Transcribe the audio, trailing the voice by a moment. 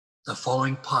The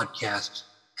following podcast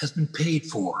has been paid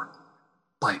for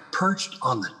by Perched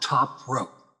on the Top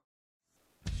Rope.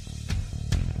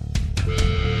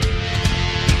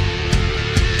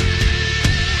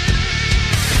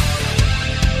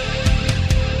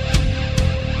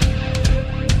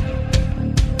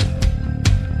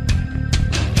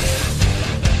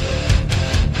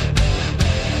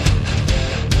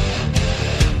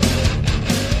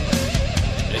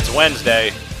 It's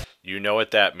Wednesday. You know what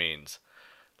that means.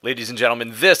 Ladies and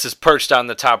gentlemen, this is Perched on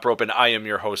the Top Rope, and I am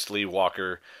your host, Lee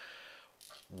Walker.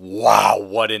 Wow,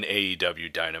 what an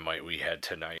AEW Dynamite we had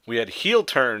tonight. We had heel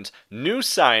turns, new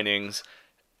signings,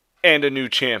 and a new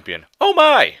champion. Oh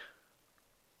my!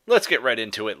 Let's get right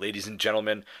into it, ladies and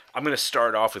gentlemen. I'm going to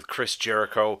start off with Chris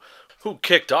Jericho, who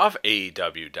kicked off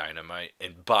AEW Dynamite.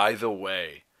 And by the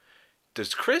way,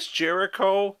 does Chris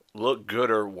Jericho look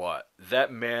good or what?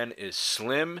 That man is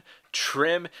slim,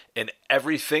 trim, and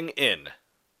everything in.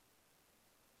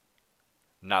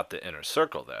 Not the inner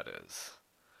circle, that is.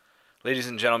 Ladies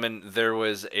and gentlemen, there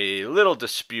was a little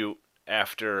dispute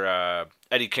after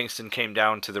Eddie Kingston came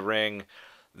down to the ring.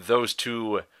 Those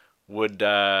two would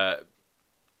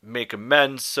make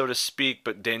amends, so to speak,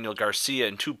 but Daniel Garcia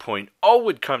and 2.0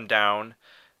 would come down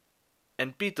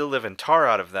and beat the living tar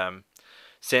out of them.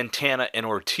 Santana and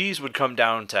Ortiz would come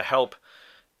down to help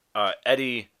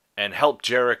Eddie and help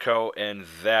Jericho, and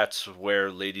that's where,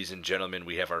 ladies and gentlemen,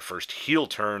 we have our first heel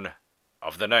turn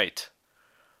of the night.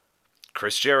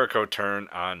 Chris Jericho turn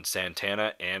on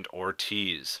Santana and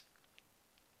Ortiz.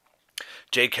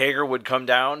 Jake Hager would come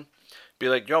down, be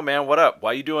like, yo man, what up?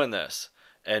 Why you doing this?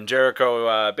 And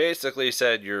Jericho basically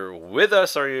said, you're with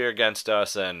us or you're against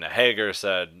us? And Hager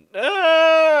said,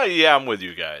 yeah, I'm with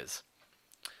you guys.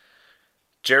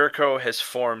 Jericho has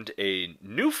formed a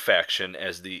new faction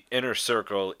as the inner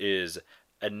circle is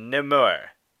a Nemor.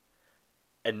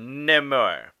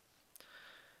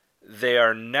 They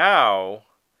are now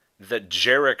the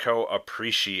Jericho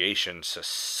Appreciation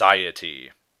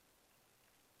Society.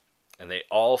 And they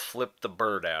all flipped the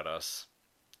bird at us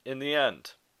in the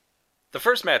end. The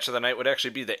first match of the night would actually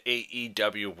be the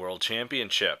AEW World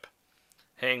Championship.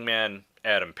 Hangman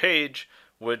Adam Page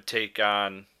would take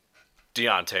on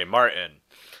Deontay Martin.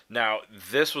 Now,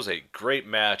 this was a great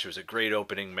match. It was a great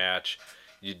opening match.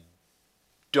 You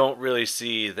don't really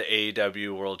see the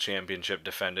AEW World Championship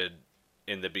defended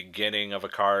in the beginning of a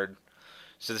card.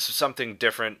 So this was something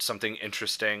different, something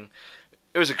interesting.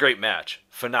 It was a great match.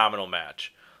 Phenomenal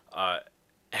match.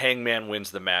 Hangman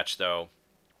wins the match, though.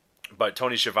 But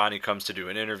Tony Schiavone comes to do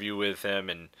an interview with him,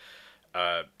 and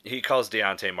he calls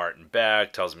Deontay Martin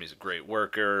back, tells him he's a great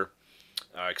worker,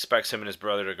 expects him and his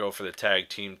brother to go for the tag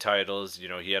team titles. You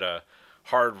know, he had a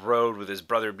hard road with his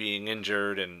brother being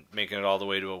injured and making it all the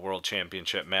way to a world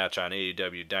championship match on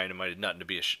AEW Dynamite. Nothing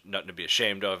to be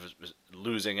ashamed of,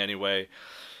 losing anyway.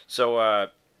 So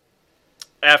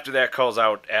after that, calls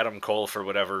out Adam Cole for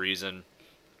whatever reason.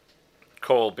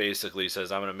 Cole basically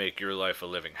says, I'm going to make your life a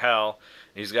living hell.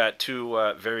 He's got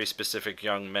two very specific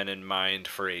young men in mind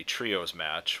for a trios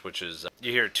match, which is,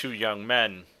 you hear two young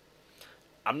men.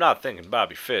 I'm not thinking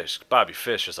Bobby Fish. Bobby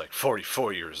Fish is like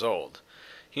 44 years old.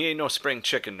 He ain't no spring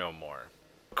chicken no more.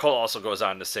 Cole also goes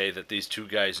on to say that these two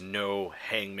guys know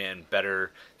Hangman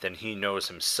better than he knows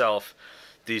himself.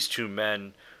 These two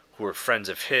men who are friends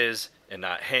of his and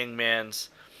not Hangman's.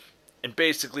 And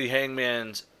basically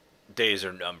Hangman's days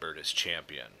are numbered as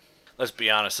champion. Let's be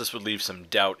honest, this would leave some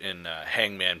doubt in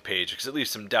Hangman Page, because it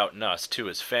leaves some doubt in us too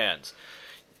as fans.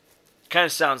 Kind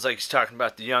of sounds like he's talking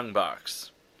about the Young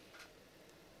Bucks.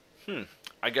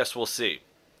 I guess we'll see.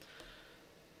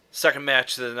 Second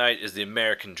match of the night is the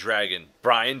American Dragon,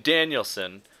 Bryan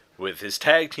Danielson, with his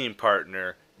tag team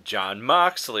partner, Jon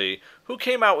Moxley, who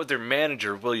came out with their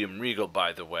manager, William Regal,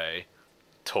 by the way.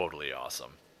 Totally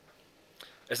awesome.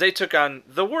 As they took on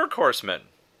the Workhorsemen.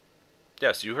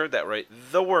 Yes, you heard that right.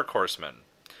 The Workhorsemen.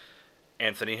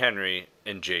 Anthony Henry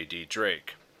and J.D.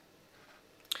 Drake.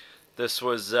 This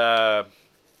was a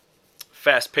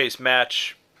fast-paced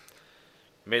match.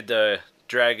 Made the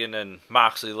Dragon and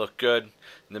Moxley look good.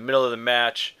 In the middle of the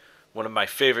match, one of my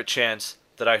favorite chants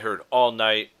that I heard all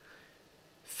night.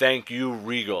 Thank you,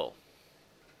 Regal.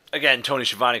 Again, Tony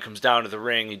Schiavone comes down to the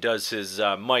ring. He does his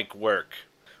mic work.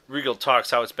 Regal talks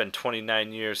how it's been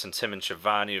 29 years since him and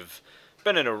Schiavone have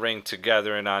been in a ring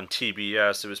together and on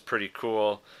TBS. It was pretty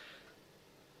cool.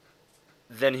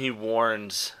 Then he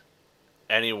warns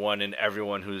anyone and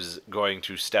everyone who's going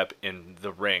to step in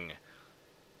the ring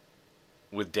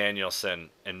with Danielson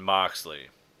and Moxley.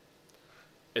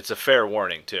 It's a fair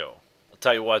warning, too. I'll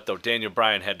tell you what, though, Daniel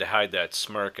Bryan had to hide that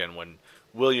smirk, and when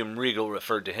William Regal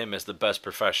referred to him as the best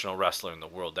professional wrestler in the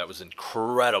world. That was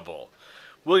incredible.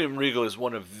 William Regal is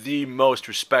one of the most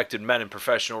respected men in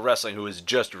professional wrestling who was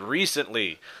just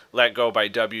recently let go by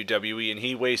WWE, and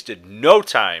he wasted no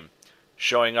time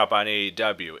showing up on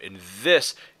AEW. And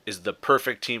this is the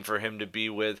perfect team for him to be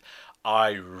with.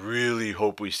 I really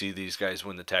hope we see these guys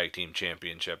win the tag team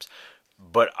championships.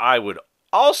 But I would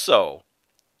also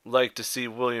like to see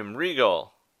William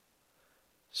Regal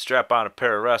strap on a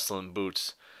pair of wrestling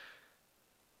boots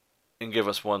and give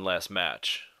us one last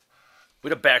match. We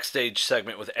had a backstage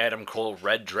segment with Adam Cole,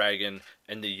 Red Dragon,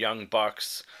 and the Young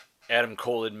Bucks. Adam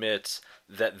Cole admits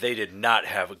that they did not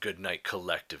have a good night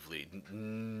collectively.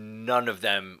 None of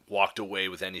them walked away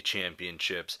with any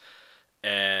championships.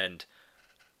 And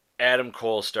Adam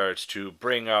Cole starts to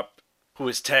bring up who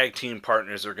his tag team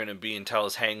partners are going to be and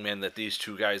tells Hangman that these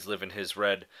two guys live in his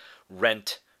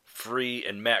rent free,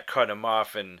 and Matt cut him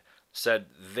off and said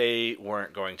they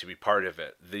weren't going to be part of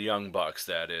it. The Young Bucks,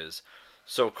 that is.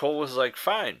 So Cole was like,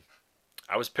 fine.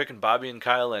 I was picking Bobby and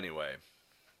Kyle anyway.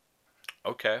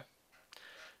 Okay.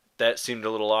 That seemed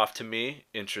a little off to me.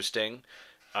 Interesting.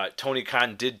 Tony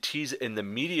Khan did tease in the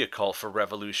media call for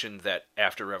Revolution that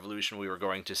after Revolution we were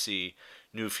going to see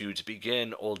new feuds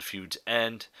begin, old feuds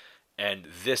end. And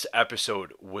this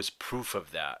episode was proof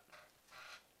of that.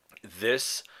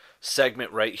 This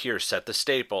segment right here set the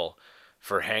staple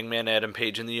for Hangman Adam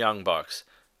Page and the Young Bucks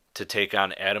to take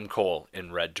on Adam Cole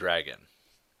in Red Dragon.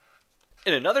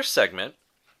 In another segment,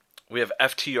 we have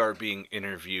FTR being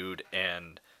interviewed,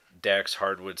 and Dax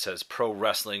Hardwood says pro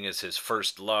wrestling is his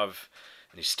first love,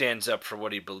 and he stands up for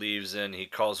what he believes in. He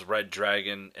calls Red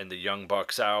Dragon and the Young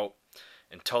Bucks out,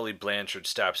 and Tully Blanchard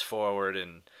steps forward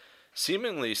and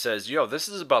seemingly says, yo, this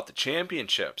is about the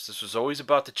championships. This was always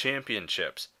about the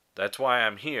championships. That's why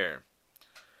I'm here.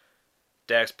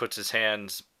 Dax puts his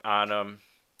hands on him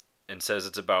and says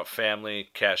it's about family.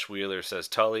 Cash Wheeler says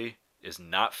Tully is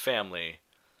not family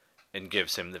and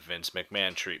gives him the Vince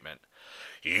McMahon treatment.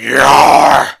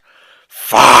 You're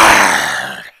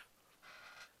fired!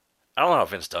 I don't know how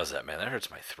Vince does that, man. That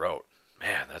hurts my throat.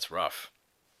 Man, that's rough.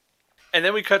 And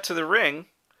then we cut to the ring.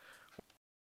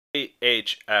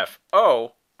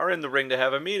 AHFO are in the ring to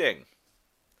have a meeting.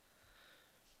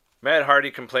 Matt Hardy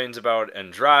complains about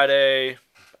Andrade,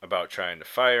 about trying to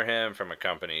fire him from a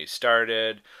company he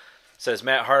started. Says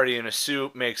Matt Hardy in a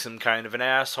suit makes him kind of an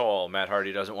asshole. Matt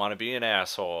Hardy doesn't want to be an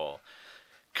asshole.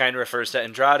 Kind of refers to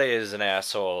Andrade as an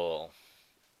asshole.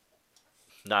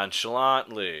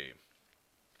 Nonchalantly.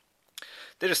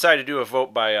 They decide to do a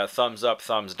vote by thumbs up,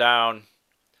 thumbs down.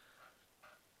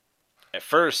 At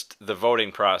first, the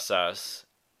voting process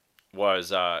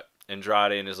was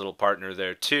Andrade and his little partner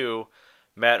there too,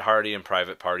 Matt Hardy and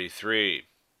Private Party 3. I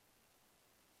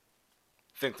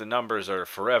think the numbers are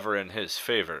forever in his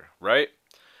favor, right?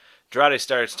 Andrade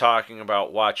starts talking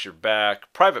about watch your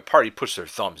back. Private Party puts their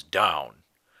thumbs down.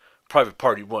 Private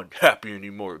Party wasn't happy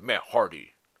anymore with Matt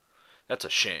Hardy. That's a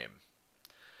shame.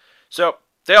 So,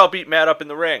 they all beat Matt up in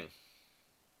the ring.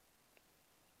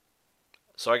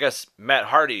 So I guess Matt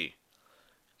Hardy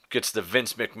gets the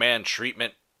Vince McMahon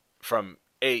treatment from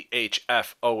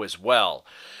AHFO as well.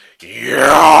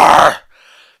 You're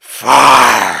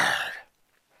fired!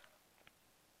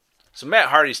 So Matt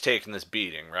Hardy's taking this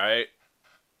beating, right?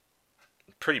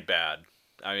 Pretty bad.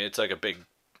 I mean, it's like a big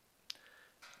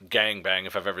gangbang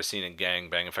if I've ever seen a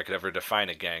gangbang, if I could ever define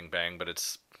a gangbang, but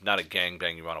it's not a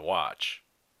gangbang you want to watch.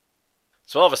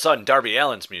 So all of a sudden, Darby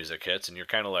Allin's music hits, and you're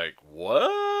kind of like,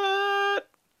 what?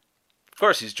 Of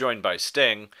course, he's joined by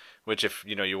Sting, which if,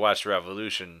 you watched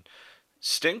Revolution,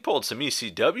 Sting pulled some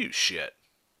ECW shit.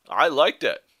 I liked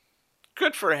it.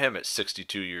 Good for him at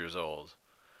 62 years old.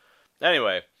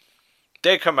 Anyway,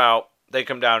 they come out, they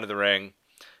come down to the ring,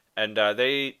 and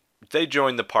they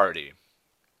join the party.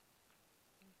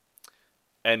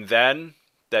 And then,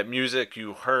 that music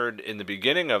you heard in the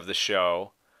beginning of the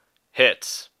show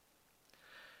hits.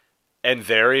 And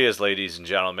there he is, ladies and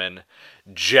gentlemen.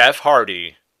 Jeff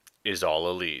Hardy is All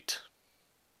Elite.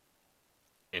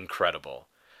 Incredible.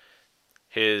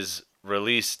 His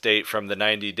release date from the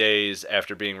 90 days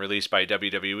after being released by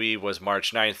WWE was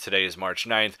March 9th. Today is March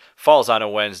 9th. Falls on a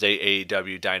Wednesday.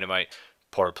 AEW Dynamite.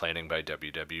 Poor planning by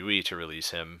WWE to release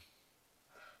him.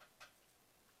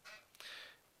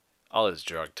 All his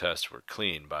drug tests were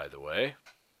clean, by the way.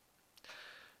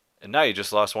 And now you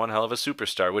just lost one hell of a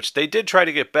superstar, which they did try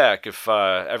to get back. If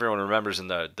everyone remembers in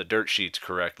the dirt sheets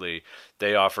correctly,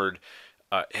 they offered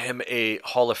him a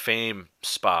Hall of Fame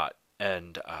spot,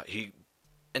 and he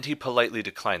politely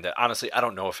declined that. Honestly, I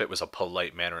don't know if it was a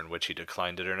polite manner in which he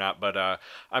declined it or not, but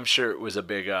I'm sure it was a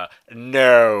big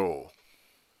no.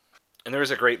 And there was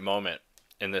a great moment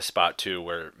in this spot too,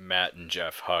 where Matt and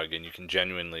Jeff hug, and you can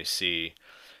genuinely see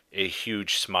a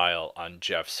huge smile on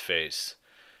Jeff's face.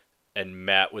 And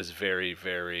Matt was very,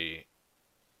 very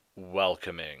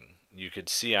welcoming. You could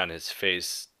see on his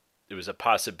face it was a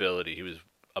possibility he was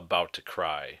about to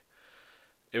cry.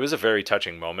 It was a very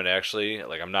touching moment, actually.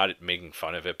 Like, I'm not making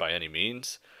fun of it by any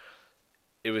means.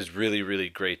 It was really, really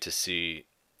great to see.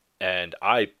 And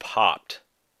I popped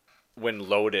when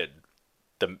Loaded,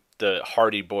 the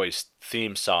Hardy Boys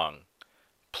theme song,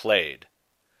 played.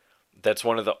 That's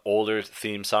one of the older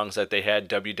theme songs that they had.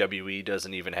 WWE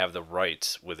doesn't even have the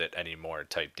rights with it anymore,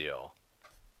 type deal.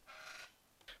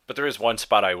 But there is one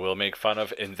spot I will make fun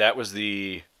of, and that was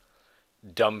the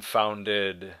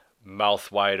dumbfounded,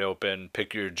 mouth wide open,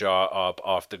 pick your jaw up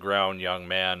off the ground, young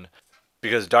man.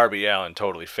 Because Darby Allin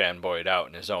totally fanboyed out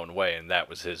in his own way, and that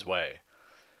was his way.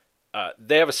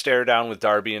 They have a stare down with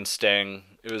Darby and Sting.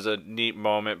 It was a neat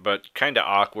moment, but kind of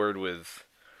awkward with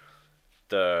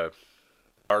the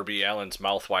Darby Allin's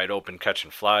mouth wide open catching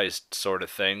flies sort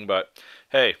of thing. But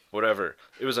hey, whatever.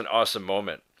 It was an awesome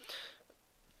moment.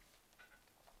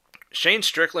 Shane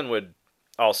Strickland would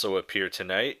also appear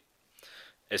tonight,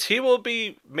 as he will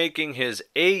be making his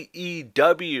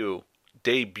AEW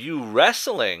debut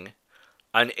wrestling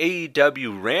on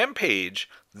AEW Rampage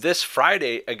this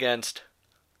Friday against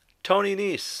Tony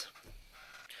Nese.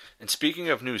 And speaking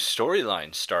of new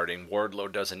storylines starting,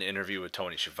 Wardlow does an interview with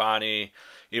Tony Schiavone.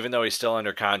 Even though he's still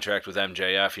under contract with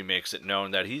MJF, he makes it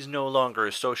known that he's no longer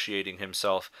associating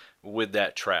himself with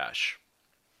that trash.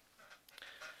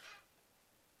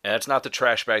 And that's not the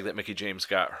trash bag that Mickie James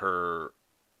got her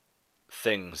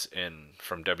things in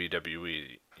from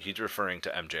WWE. He's referring to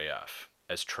MJF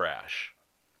as trash.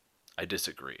 I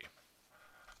disagree.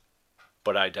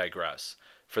 But I digress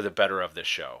for the better of this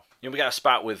show. You know, we got a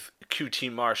spot with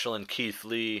QT Marshall and Keith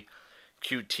Lee.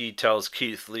 QT tells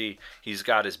Keith Lee he's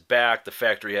got his back. The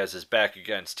factory has his back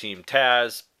against Team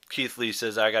Taz. Keith Lee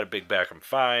says, I got a big back, I'm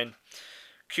fine.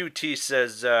 QT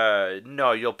says,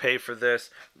 no, you'll pay for this.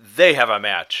 They have a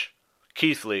match.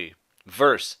 Keith Lee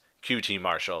versus QT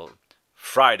Marshall.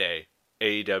 Friday,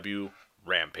 AEW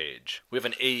Rampage. We have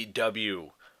an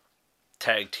AEW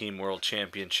Tag Team World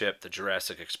Championship. The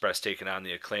Jurassic Express taking on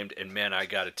the Acclaimed. And man, I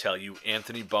gotta tell you,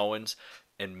 Anthony Bowens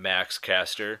and Max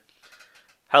Caster,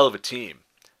 hell of a team.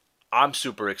 I'm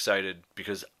super excited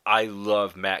because I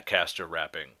love Matt Caster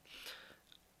rapping.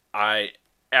 I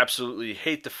absolutely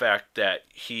hate the fact that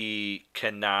he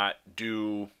cannot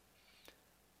do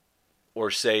or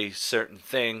say certain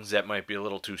things that might be a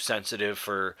little too sensitive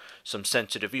for some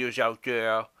sensitive ears out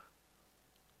there.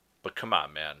 But come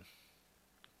on, man.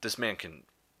 This man can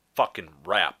fucking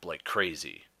rap like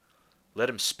crazy. Let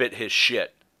him spit his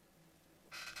shit.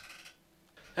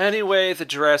 Anyway, the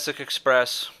Jurassic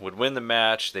Express would win the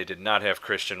match. They did not have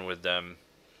Christian with them.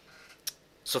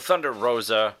 So Thunder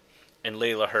Rosa and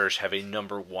Layla Hirsch have a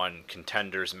number one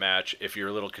contenders match. If you're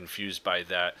a little confused by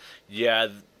that, yeah,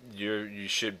 you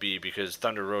should be, because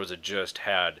Thunder Rosa just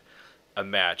had a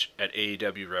match at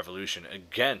AEW Revolution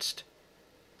against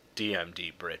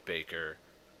DMD Britt Baker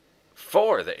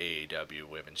for the AEW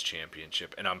Women's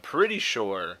Championship. And I'm pretty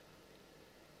sure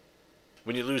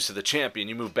when you lose to the champion,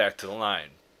 you move back to the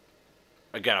line.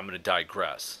 Again, I'm going to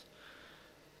digress.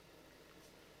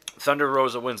 Thunder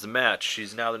Rosa wins the match.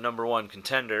 She's now the number one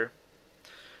contender.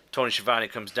 Tony Schiavone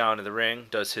comes down to the ring,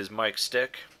 does his mic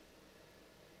stick.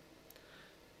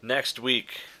 Next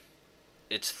week,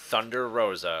 it's Thunder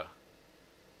Rosa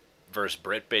versus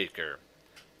Britt Baker,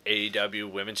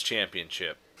 AEW Women's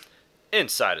Championship,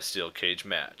 inside a steel cage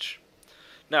match.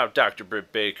 Now, Dr.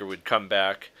 Britt Baker would come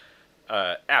back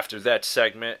after that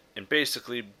segment and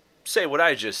basically say what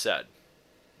I just said.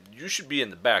 You should be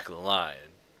in the back of the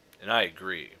line. And I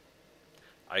agree.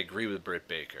 I agree with Britt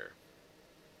Baker.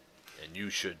 And you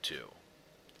should too.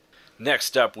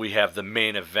 Next up, we have the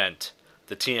main event,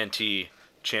 the TNT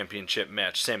Championship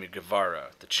match. Sammy Guevara,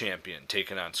 the champion,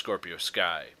 taking on Scorpio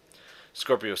Sky.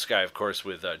 Scorpio Sky, of course,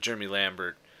 with Jeremy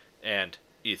Lambert and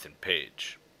Ethan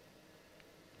Page.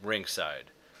 Ringside.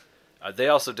 They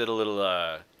also did a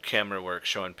little camera work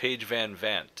showing Paige Van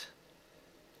Vant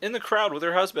in the crowd with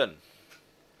her husband.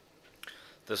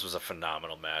 This was a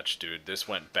phenomenal match, dude. This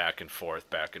went back and forth,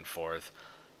 back and forth.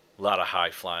 A lot of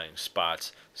high-flying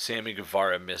spots. Sammy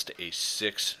Guevara missed a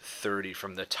 630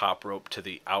 from the top rope to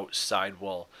the outside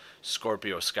while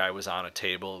Scorpio Sky was on a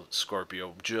table.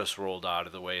 Scorpio just rolled out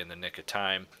of the way in the nick of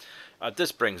time.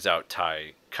 This brings out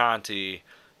Ty Conti,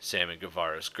 Sammy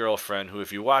Guevara's girlfriend, who,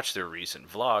 if you watch their recent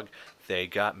vlog, they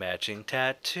got matching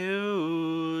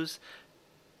tattoos.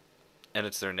 And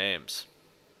it's their names.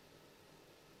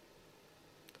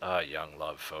 Young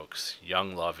love, folks.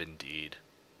 Young love indeed.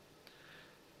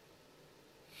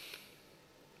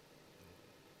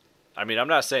 I mean, I'm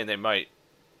not saying they might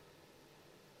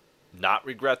not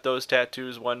regret those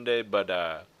tattoos one day,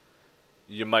 but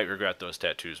you might regret those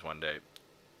tattoos one day.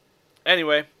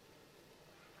 Anyway,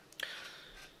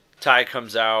 Ty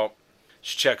comes out.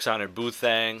 She checks on her boo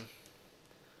thing.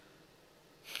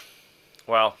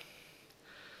 Well,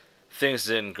 things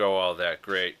didn't go all that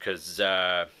great because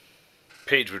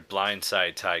Paige would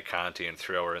blindside Ty Conti and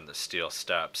throw her in the steel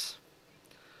steps.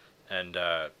 And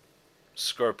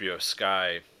Scorpio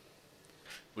Sky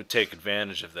would take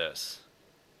advantage of this.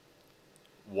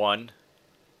 1,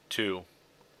 2,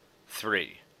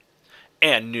 3.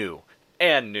 And new.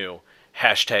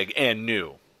 Hashtag and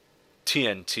new.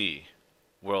 TNT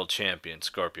World Champion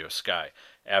Scorpio Sky.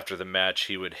 After the match,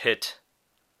 he would hit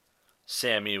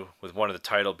Sammy with one of the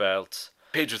title belts.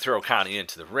 Paige would throw Connie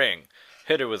into the ring.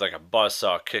 Hit her with like a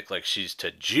buzzsaw kick like she's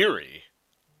Tajiri.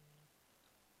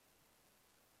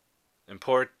 And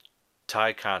poor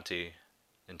Ty Conti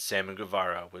and Sammy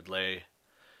Guevara would lay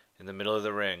in the middle of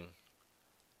the ring.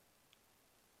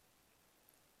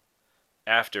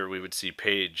 After we would see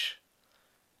Paige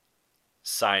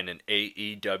sign an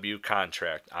AEW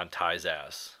contract on Ty's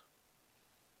ass.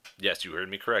 Yes, you heard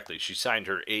me correctly. She signed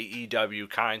her AEW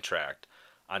contract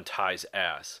on Ty's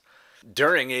ass.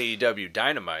 During AEW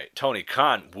Dynamite, Tony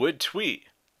Khan would tweet,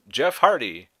 Jeff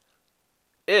Hardy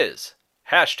is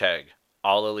hashtag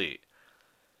All Elite.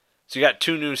 So you got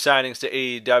 2 new signings to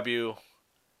AEW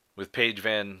with Paige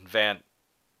Van Vant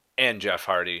and Jeff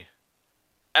Hardy.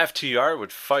 FTR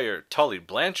would fire Tully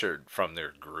Blanchard from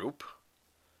their group.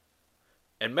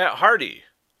 And Matt Hardy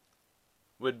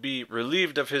would be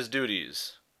relieved of his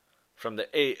duties from the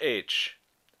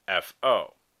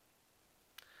AHFO.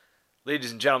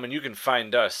 Ladies and gentlemen, you can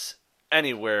find us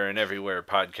anywhere and everywhere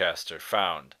podcasts are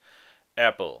found.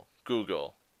 Apple,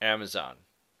 Google, Amazon,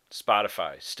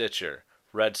 Spotify, Stitcher,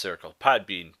 Red Circle,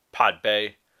 Podbean,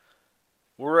 Podbay.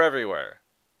 We're everywhere.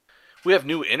 We have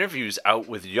new interviews out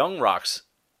with Young Rock's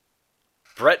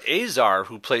Brett Azar,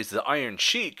 who plays the Iron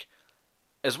Sheik,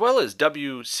 as well as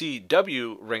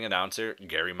WCW ring announcer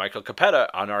Gary Michael Capetta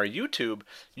on our YouTube,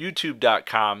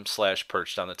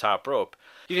 youtube.com/perchedonthetop-rope.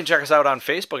 You can check us out on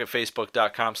Facebook at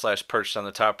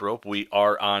facebook.com/perchedonthetop-rope. We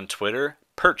are on Twitter,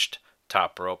 Perched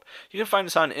Top Rope. You can find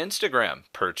us on Instagram,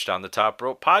 Perched on the Top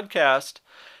Rope Podcast.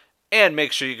 And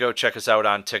make sure you go check us out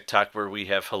on TikTok, where we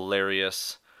have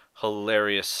hilarious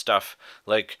stuff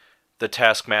like the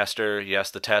Taskmaster, yes,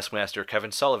 the Taskmaster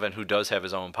Kevin Sullivan, who does have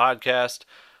his own podcast,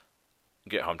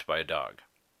 Get Humped by a Dog.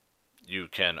 You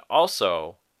can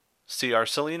also see our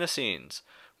Selena scenes,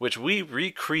 which we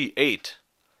recreate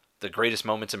the greatest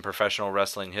moments in professional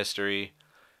wrestling history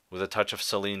with a touch of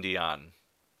Celine Dion.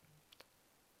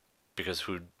 Because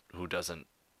who doesn't?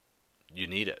 You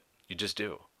need it. You just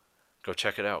do. Go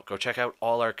check it out. Go check out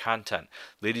all our content.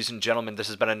 Ladies and gentlemen, this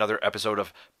has been another episode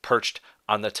of Perched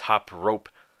on the Top Rope.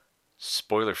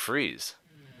 Spoiler freeze.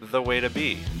 The way to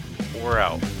be. We're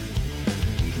out.